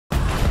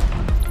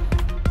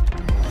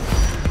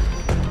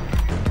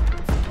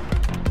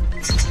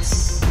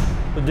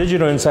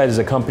Digital Insight is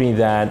a company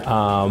that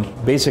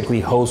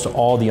basically hosts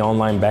all the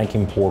online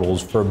banking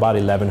portals for about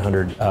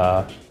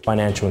 1,100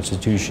 financial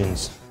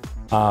institutions.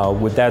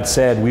 With that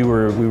said, we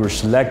were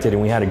selected,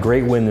 and we had a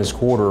great win this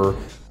quarter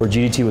where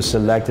GDT was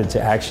selected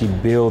to actually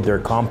build their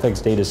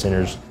complex data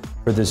centers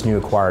for this new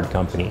acquired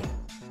company.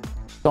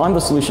 So I'm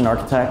the solution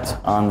architect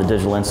on the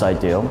Digital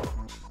Insight deal.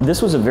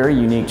 This was a very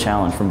unique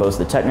challenge from both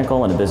the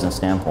technical and a business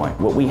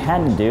standpoint. What we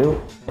had to do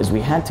is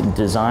we had to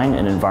design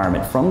an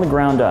environment from the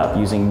ground up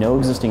using no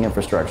existing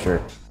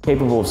infrastructure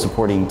capable of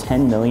supporting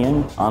 10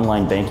 million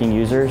online banking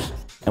users,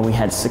 and we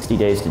had 60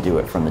 days to do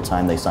it from the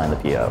time they signed the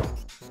PO.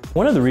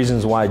 One of the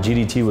reasons why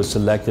GDT was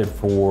selected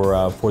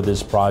for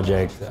this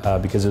project,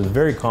 because it was a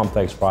very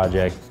complex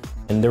project,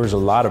 and there was a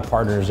lot of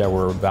partners that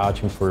were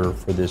vouching for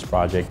this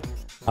project,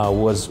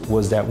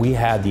 was that we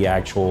had the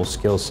actual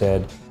skill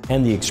set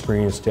and the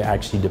experience to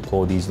actually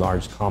deploy these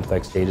large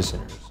complex data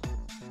centers.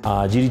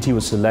 GDT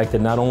was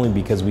selected not only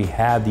because we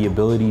had the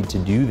ability to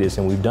do this,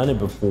 and we've done it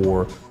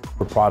before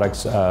for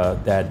products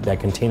that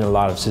contain a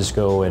lot of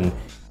Cisco and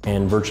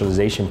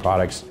virtualization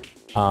products,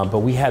 but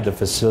we had the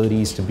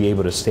facilities to be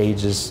able to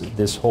stage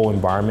this whole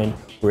environment.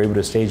 We were able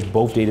to stage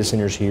both data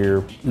centers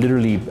here,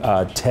 literally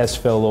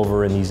test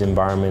failover in these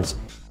environments,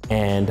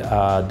 and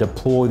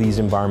deploy these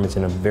environments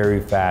in a very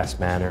fast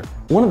manner.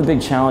 One of the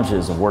big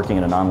challenges of working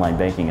in an online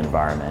banking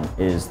environment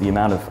is the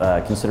amount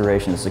of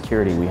consideration and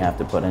security we have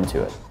to put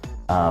into it.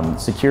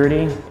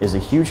 Security is a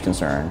huge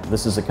concern.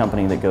 This is a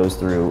company that goes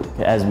through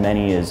as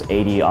many as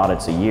 80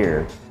 audits a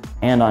year.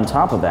 And on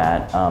top of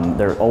that,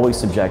 they're always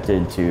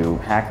subjected to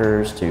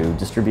hackers, to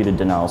distributed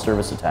denial of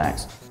service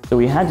attacks. So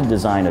we had to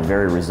design a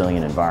very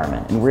resilient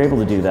environment, and we're able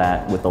to do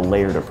that with a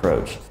layered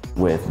approach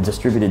with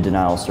distributed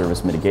denial of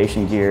service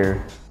mitigation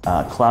gear,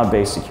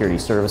 cloud-based security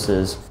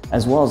services,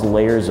 as well as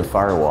layers of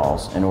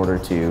firewalls in order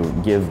to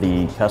give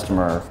the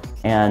customer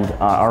and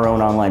our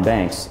own online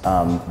banks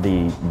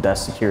the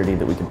best security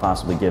that we could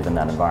possibly give in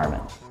that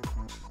environment.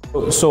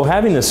 So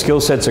having the skill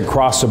sets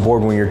across the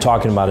board when you're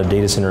talking about a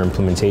data center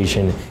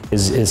implementation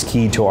is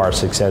key to our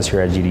success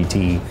here at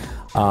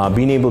GDT.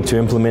 Being able to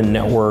implement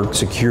network,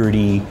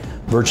 security,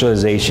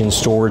 virtualization,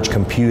 storage,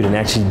 compute, and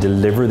actually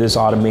deliver this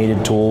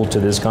automated tool to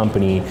this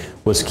company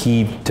was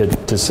key to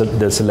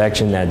the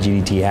selection that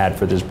GDT had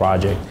for this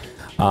project.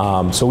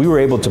 So we were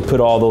able to put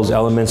all those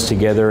elements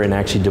together and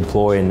actually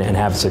deploy and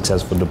have a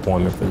successful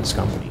deployment for this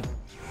company.